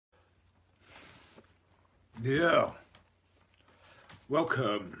Yeah,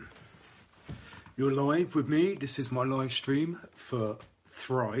 welcome. You're live with me. This is my live stream for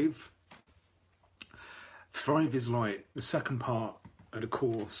Thrive. Thrive is like the second part of the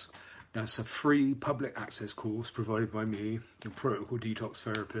course. That's a free public access course provided by me, the protocol detox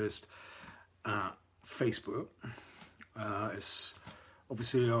therapist at Facebook. It's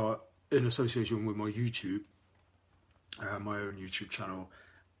obviously in association with my YouTube, my own YouTube channel,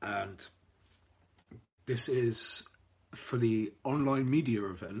 and this is for the online media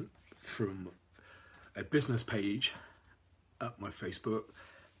event from a business page at my Facebook.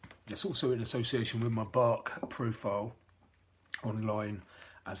 It's also in association with my Bark profile online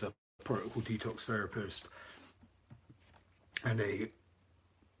as a protocol detox therapist and a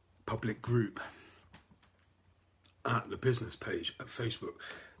public group at the business page at Facebook.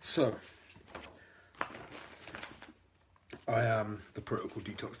 So, I am the protocol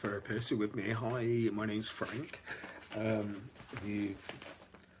detox therapist. You're with me. Hi, my name's Frank. You've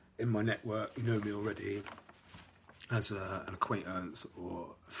in my network, you know me already as an acquaintance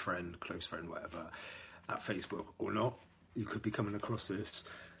or a friend, close friend, whatever, at Facebook or not. You could be coming across this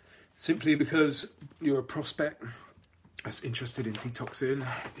simply because you're a prospect that's interested in detoxing.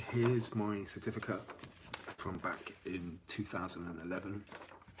 Here's my certificate from back in 2011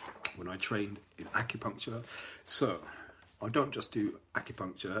 when I trained in acupuncture. So I don't just do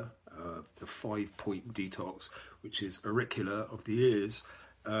acupuncture, the 5-point detox, which is auricular of the ears.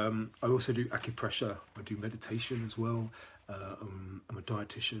 I also do acupressure. I do meditation as well. I'm a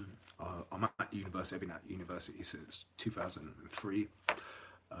dietitian. I'm at university. I've been at university since 2003.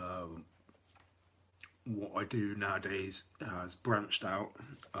 What I do nowadays has branched out.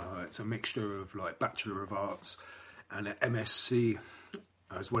 It's a mixture of like Bachelor of Arts and an MSc,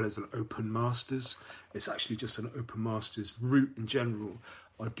 as well as an Open Masters. It's actually just an Open Masters route in general.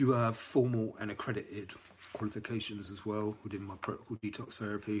 I do have formal and accredited qualifications as well within my protocol detox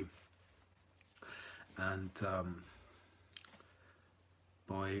therapy. And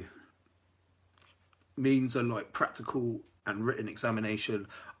by means of like practical and written examination,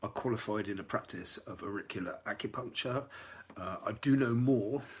 I qualified in the practice of auricular acupuncture. I do know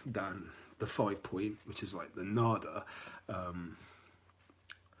more than the 5-point, which is like the NADA,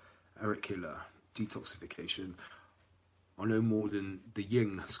 auricular detoxification. I know more than the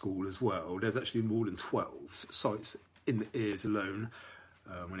Ying school as well. There's actually more than 12 sites in the ears alone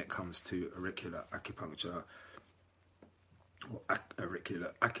when it comes to auricular acupuncture or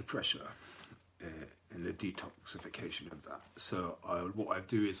auricular acupressure and the detoxification of that. So what I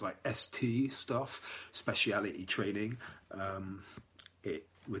do is like ST stuff, speciality training.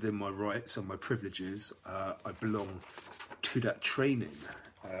 Within my rights and my privileges, I belong to that training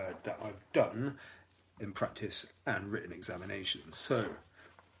that I've done in practice and written examinations. So,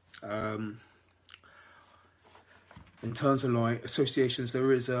 in terms of like associations,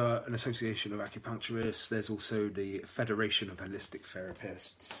 there is an association of acupuncturists. There's also the Federation of Holistic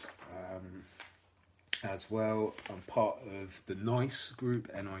Therapists as well. I'm part of the NICE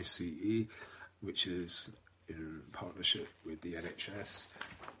group, NICE, which is in partnership with the NHS.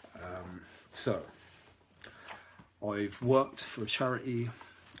 So, I've worked for a charity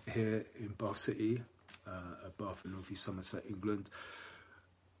here in Bath City, Bath in North East Somerset, England,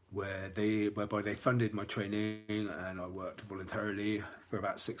 whereby they funded my training, and I worked voluntarily for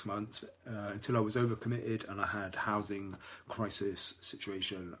about 6 months until I was overcommitted and I had housing crisis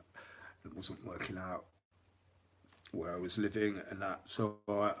situation that wasn't working out where I was living and that. So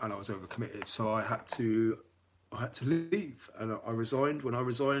I was overcommitted, so I had to leave, and I resigned. When I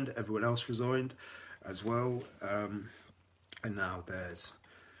resigned, everyone else resigned as well, and now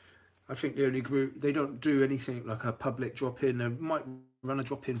I think the only group, they don't do anything like a public drop-in. They might run a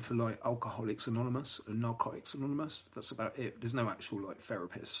drop-in for like Alcoholics Anonymous and Narcotics Anonymous. That's about it. There's no actual like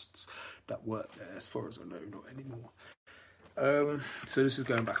therapists that work there, as far as I know, not anymore. So this is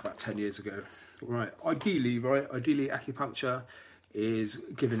going back about 10 years ago. Right, ideally acupuncture is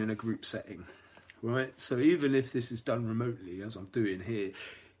given in a group setting, right? So even if this is done remotely, as I'm doing here,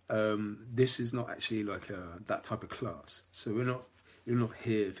 this is not actually like that type of class. So you're not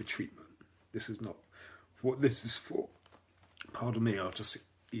here for treatment. This is not what this is for. Pardon me, I've just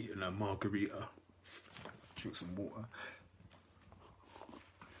eaten a margarita. Drink some water.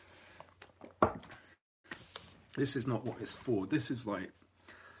 This is not what it's for. This is like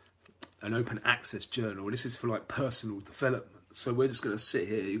an open access journal. This is for like personal development. So we're just going to sit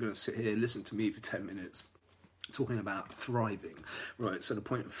here. You're going to sit here and listen to me for 10 minutes talking about thriving, right? So the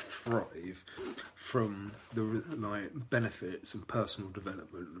point of thrive, from the like benefits and personal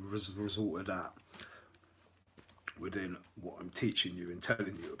development, as a result of that, within what I'm teaching you and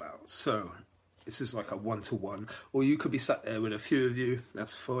telling you about. So this is like a one-to-one, or you could be sat there with a few of you,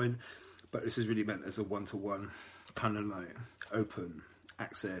 that's fine, but this is really meant as a one-to-one, kind of like open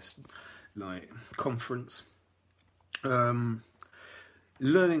access, like conference.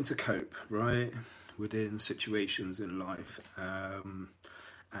 Learning to cope, right, within situations in life,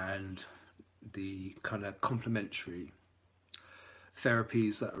 and the kind of complementary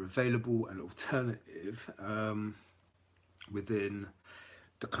therapies that are available and alternative within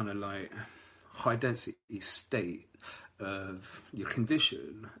the kind of like high density state of your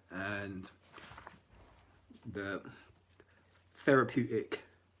condition, and the therapeutic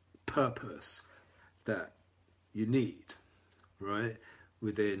purpose that you need, right,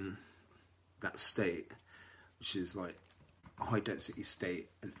 within that state, which is like a high density state,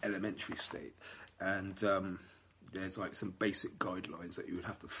 an elementary state. And there's like some basic guidelines that you would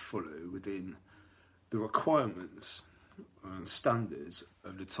have to follow within the requirements and standards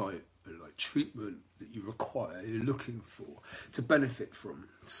of the type of like treatment that you require, you're looking for to benefit from.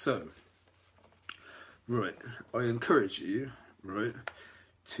 So, right, I encourage you, right,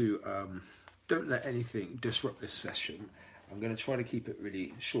 to don't let anything disrupt this session. I'm going to try to keep it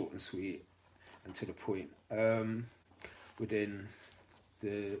really short and sweet and to the point, within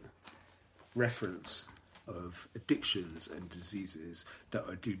the reference of addictions and diseases that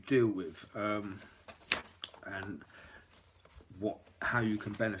I do deal with, and how you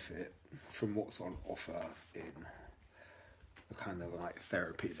can benefit from what's on offer in the kind of like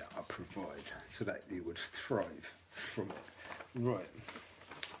therapy that I provide, so that you would thrive from it. Right.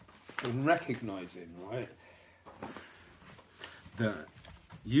 And recognising, right, that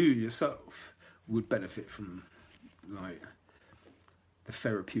you yourself would benefit from like the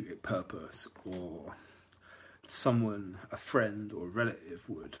therapeutic purpose, or someone, a friend or a relative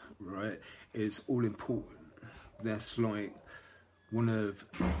would, right, is all important. That's like one of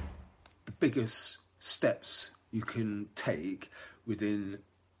the biggest steps you can take within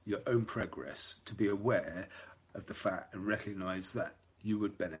your own progress, to be aware of the fact and recognise that you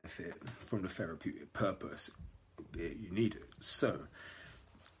would benefit from the therapeutic purpose, albeit you need it. So,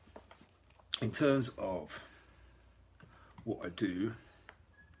 in terms of what I do,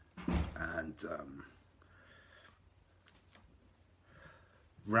 and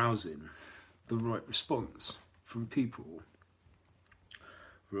rousing the right response from people,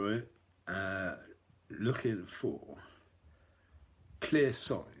 right, looking for clear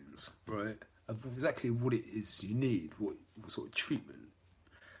signs, right, of exactly what it is you need, what sort of treatment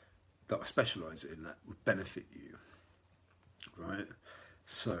that I specialise in that would benefit you, right?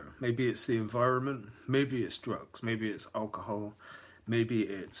 So maybe it's the environment, maybe it's drugs, maybe it's alcohol, maybe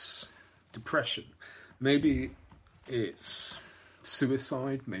it's depression, maybe it's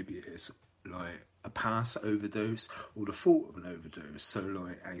suicide, maybe it's like a past overdose or the thought of an overdose, so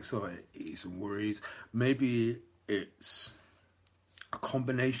like anxieties and worries. Maybe it's a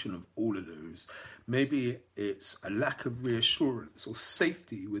combination of all of those. Maybe it's a lack of reassurance or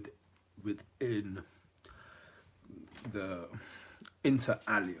safety within the inter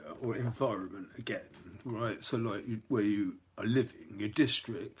alia or environment again, right? So like where you are living, your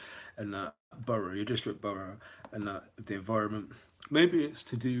district and that borough, your district borough and that the environment. Maybe it's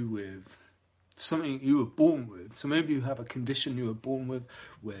to do with something you were born with. So maybe you have a condition you were born with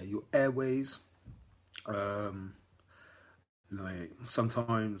where your airways like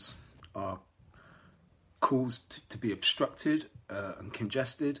sometimes are caused to be obstructed and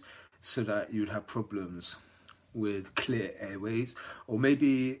congested, so that you'd have problems with clear airways. Or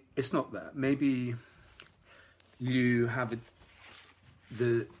maybe it's not that. Maybe you have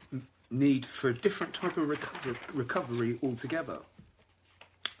the need for a different type of recovery altogether.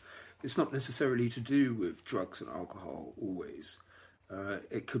 It's not necessarily to do with drugs and alcohol always.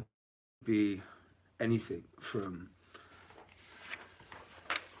 It could be anything from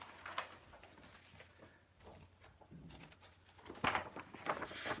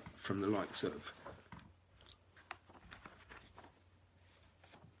the likes of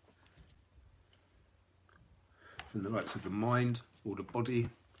the mind or the body.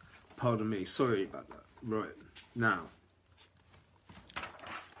 Pardon me, sorry about that. Right, now, I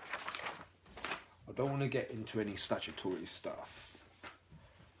don't want to get into any statutory stuff.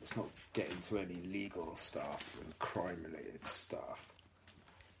 Let's not get into any legal stuff and crime-related stuff.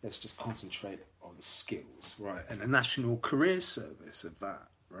 Let's just concentrate on skills, right? And the National Career Service of that,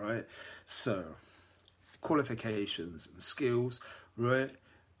 right? So, qualifications and skills, right?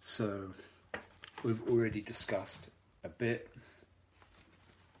 So, we've already discussed a bit.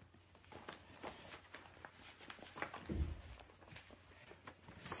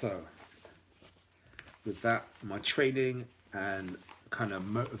 So, with that, my training and kind of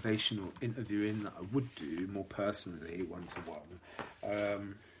motivational interviewing that I would do more personally, one-to-one,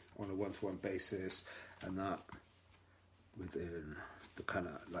 on a one-to-one basis, and that within the kind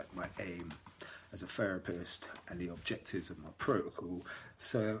of like my aim as a therapist and the objectives of my protocol.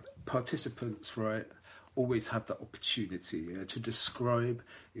 So participants, right, always have the opportunity to describe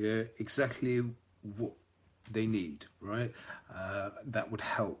exactly what they need, right, that would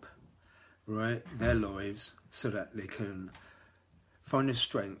help, right, their lives, so that they can find the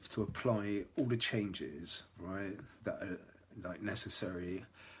strength to apply all the changes, right, that are like necessary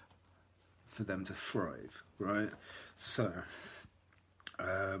for them to thrive, right? So,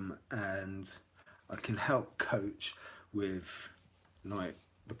 and I can help coach with like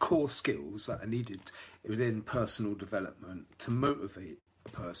the core skills that are needed within personal development to motivate a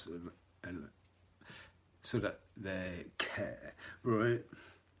person, and so that they care, right?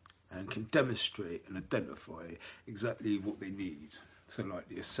 And can demonstrate and identify exactly what they need. So like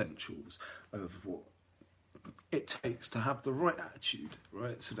the essentials of what it takes to have the right attitude,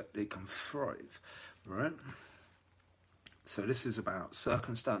 right? So that they can thrive, right? So this is about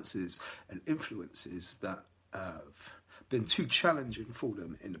circumstances and influences that have been too challenging for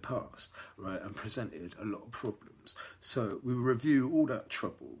them in the past, right? And presented a lot of problems. So we review all that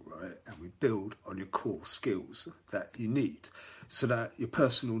trouble, right? And we build on your core skills that you need, so that your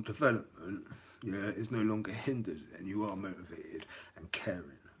personal development is no longer hindered, and you are motivated and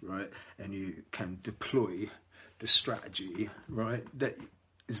caring, right? And you can deploy the strategy, right, that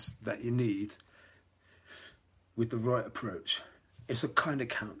you need with the right approach. It's a kind of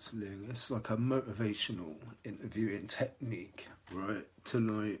counselling. It's like a motivational interviewing technique, right, to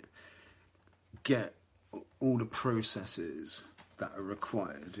like get all the processes that are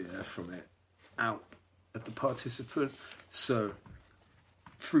required, from it out of the participant. So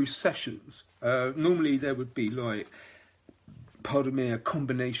through sessions, normally there would be like, pardon me, a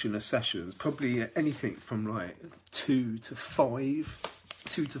combination of sessions, probably anything from like two to five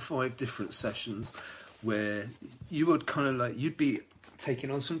different sessions, where you would kind of like, you'd be taking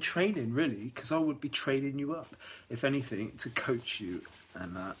on some training, really, because I would be training you up, if anything, to coach you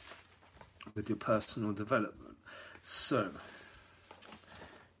and that with your personal development. So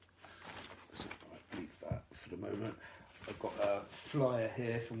leave that for the moment. I've got a flyer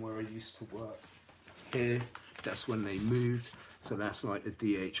here from where I used to work here. That's when they moved. So that's like the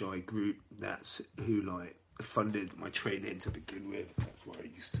DHI group. That's who like funded my training to begin with. That's where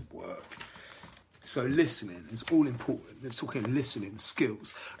I used to work. So listening is all important. They're talking listening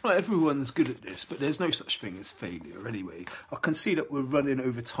skills. Not everyone's good at this, but there's no such thing as failure anyway. I can see that we're running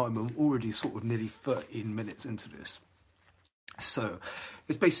over time. I'm already sort of nearly 13 minutes into this. So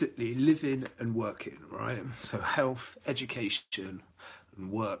it's basically living and working, right? So health, education,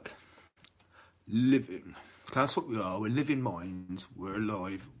 and work. Living. That's what we are. We're living minds. We're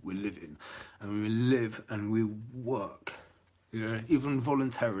alive. We're living. And we live and we work. Even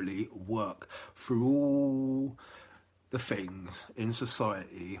voluntarily work through all the things in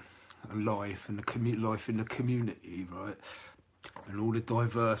society and life and life in the community, right? And all the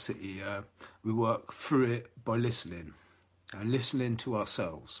diversity. We work through it by listening and listening to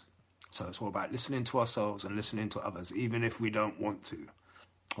ourselves. So it's all about listening to ourselves and listening to others, even if we don't want to.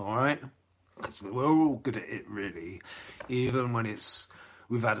 All right? Because we're all good at it, really, even when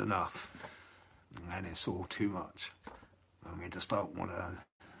we've had enough and it's all too much. And we just don't want to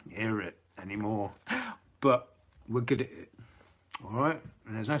hear it anymore. But we're good at it. All right?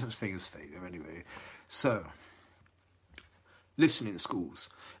 And there's no such thing as failure anyway. So, listening skills.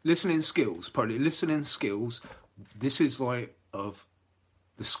 Listening skills. This is like of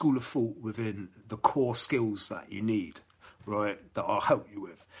the school of thought within the core skills that you need, right? That I'll help you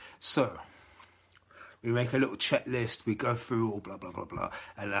with. So, we make a little checklist. We go through all blah, blah, blah, blah,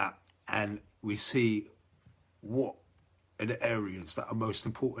 and that. And we see what are the areas that are most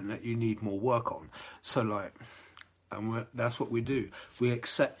important that you need more work on. So like, and that's what we do. We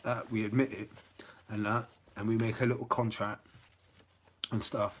accept that, we admit it, and that, and we make a little contract and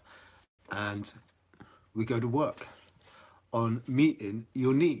stuff, and we go to work on meeting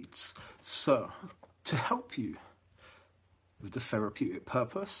your needs. So to help you with the therapeutic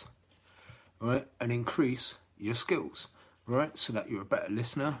purpose, right, and increase your skills, right, so that you're a better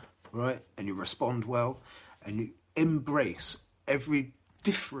listener, right, and you respond well, and you embrace every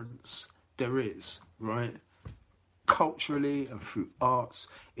difference there is, right, culturally and through arts,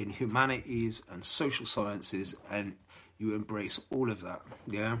 in humanities and social sciences, and you embrace all of that,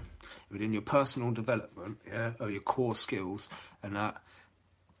 within your personal development, of your core skills, and that,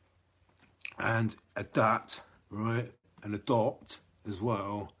 and adapt, right, and adopt as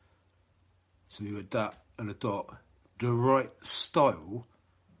well. So you adapt and adopt the right style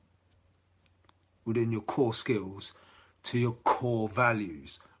within your core skills to your core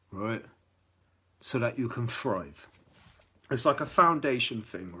values, right? So that you can thrive. It's like a foundation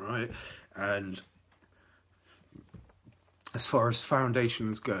thing, right? And as far as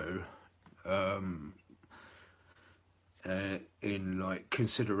foundations go, in like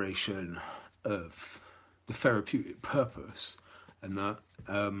consideration of the therapeutic purpose and that,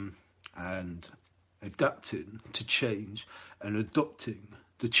 and adapting to change and adopting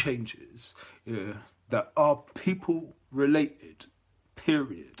the changes that are people related,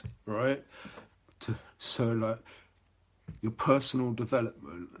 period, right? So like your personal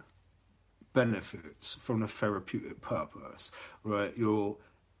development benefits from the therapeutic purpose, right? You're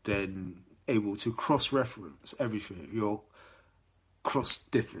then able to cross-reference everything. You're cross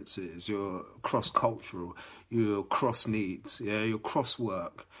differences, you're cross-cultural, you're cross-needs, yeah, you're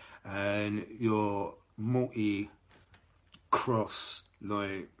cross-work, and you're multi-cross,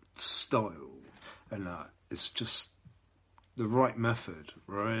 like, style, and that. It's just the right method,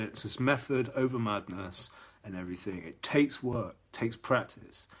 right? It's this method over madness and everything. It takes work, takes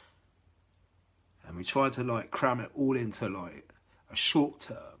practice, and we try to, like, cram it all into, like, a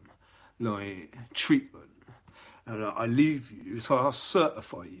short-term, like, treatment. And I leave you, so I'll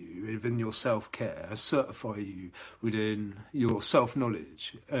certify you within your self-care, I certify you within your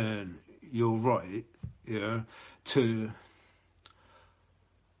self-knowledge and your right, to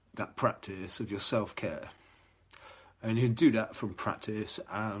that practice of your self-care. And you do that from practice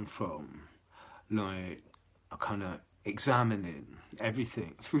and from, like, a kind of examining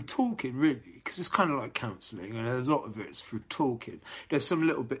everything through talking, really, because it's kind of like counselling, and a lot of it's through talking. There's some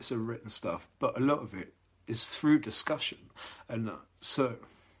little bits of written stuff, but a lot of it is through discussion, and so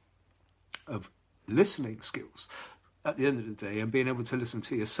of listening skills at the end of the day, and being able to listen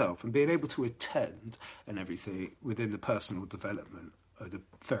to yourself and being able to attend and everything within the personal development of the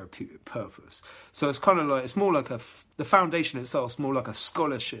therapeutic purpose. So it's kind of like, it's more like the foundation itself is more like a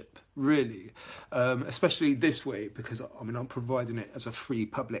scholarship, really, especially this way, because I'm providing it as a free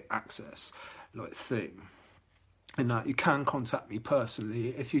public access like thing, and that you can contact me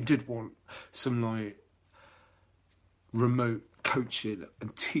personally if you did want some like remote coaching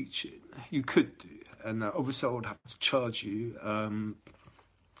and teaching. You could do, and obviously I would have to charge you, and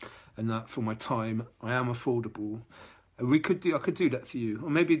that for my time. I am affordable. And I could do that for you, or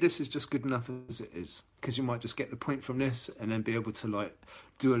maybe this is just good enough as it is, because you might just get the point from this and then be able to like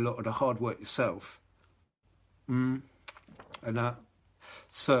do a lot of the hard work yourself. And that.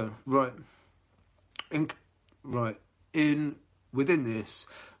 So within this,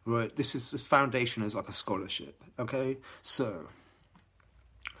 right, this is the foundation as like a scholarship, okay? So,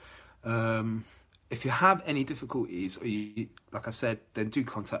 if you have any difficulties, or you, like I said, then do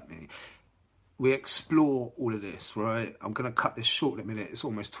contact me. We explore all of this, right? I'm going to cut this short in a minute. It's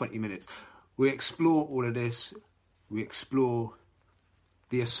almost 20 minutes. We explore all of this. We explore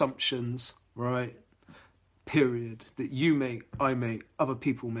the assumptions, right? Period. That you make, I make, other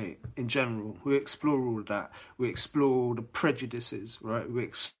people make in general. We explore all of that. We explore the prejudices, right? We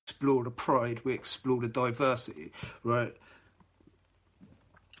explore the pride. We explore the diversity, right?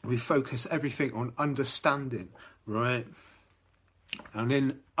 We focus everything on understanding, right? And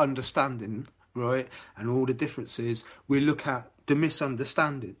in understanding, right, and all the differences, we look at the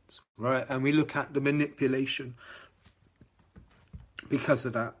misunderstandings, right? And we look at the manipulation because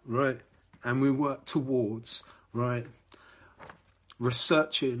of that, right? And we work towards, right,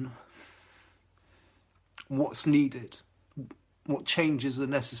 researching what's needed, what changes are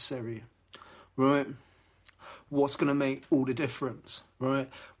necessary, right? What's going to make all the difference, right?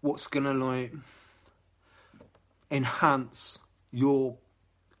 What's going to, like, enhance your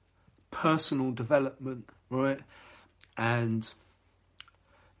personal development, right? And,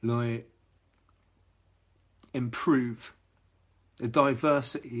 like, improve the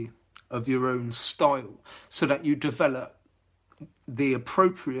diversity of your own style so that you develop the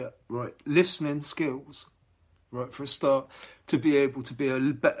appropriate, right, listening skills, right, for a start, to be able to be a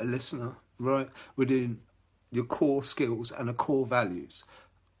better listener, right, within your core skills and the core values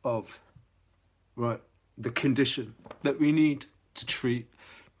of, right, the condition that we need to treat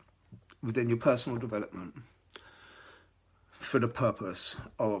within your personal development for the purpose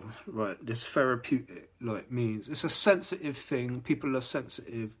of, right, this therapeutic, like, means. It's a sensitive thing. People are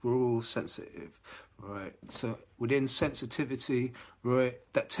sensitive. We're all sensitive, right? So within sensitivity, right,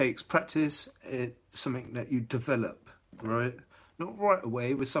 that takes practice. It's something that you develop, right? Not right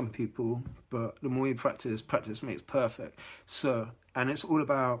away with some people, but the more you practice, practice makes perfect. So, and it's all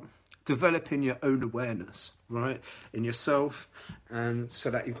about developing your own awareness, right, in yourself, and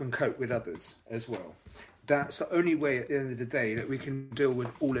so that you can cope with others as well. That's the only way at the end of the day that we can deal with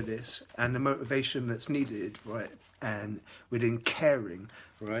all of this and the motivation that's needed, right? And within caring,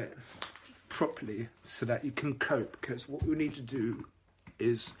 right, properly, so that you can cope. Because what we need to do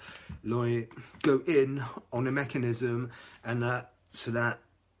is like go in on a mechanism, and that so that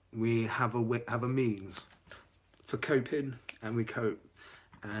we have a means for coping, and we cope,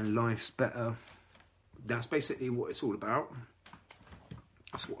 and life's better. That's basically what it's all about.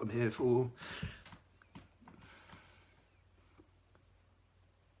 That's what I'm here for.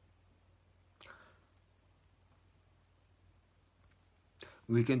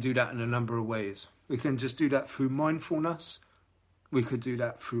 We can do that in a number of ways. We can just do that through mindfulness. We could do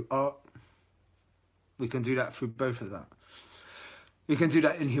that through art. We can do that through both of that. We can do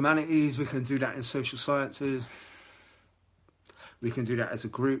that in humanities. We can do that in social sciences. We can do that as a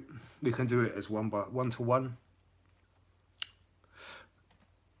group. We can do it as one-to-one.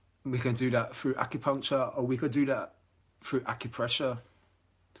 We can do that through acupuncture, or we could do that through acupressure.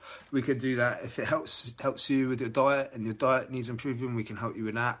 We could do that if it helps you with your diet, and your diet needs improving. We can help you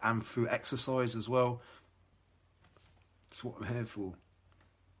with that, and through exercise as well. That's what I'm here for.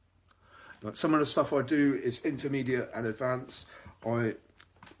 But some of the stuff I do is intermediate and advanced. All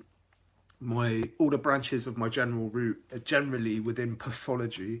the branches of my general route are generally within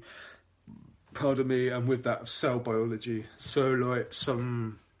pathology, pardon me, and with that of cell biology. So like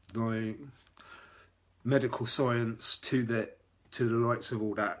some like medical science to the likes of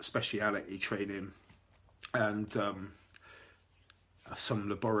all that speciality training, and some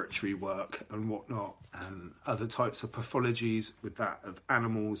laboratory work and whatnot, and other types of pathologies with that of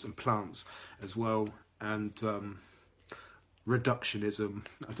animals and plants as well, and reductionism.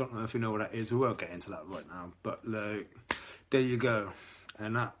 I don't know if you know what that is. We won't get into that right now, but there you go.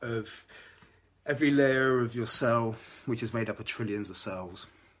 And that of every layer of your cell, which is made up of trillions of cells,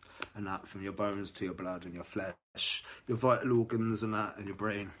 and that from your bones to your blood and your flesh, your vital organs and that, and your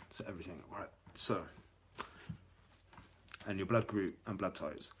brain, so everything, right? So, and your blood group and blood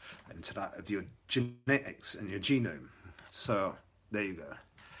types, and to that of your genetics and your genome. So there you go.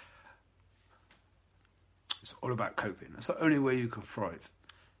 It's all about coping. That's the only way you can thrive.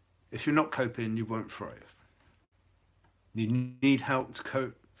 If you're not coping, you won't thrive. You need help to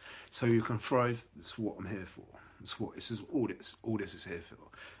cope so you can thrive. That's what I'm here for. All this is here for.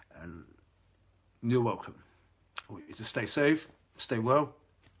 And you're welcome. I want you to stay safe, stay well.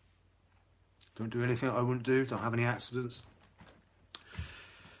 Don't do anything I wouldn't do. Don't have any accidents.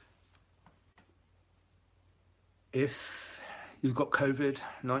 If you've got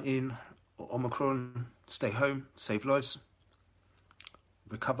COVID-19 or Omicron, stay home, save lives,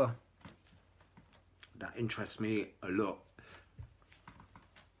 recover. That interests me a lot.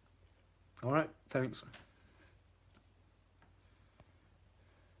 All right, thanks.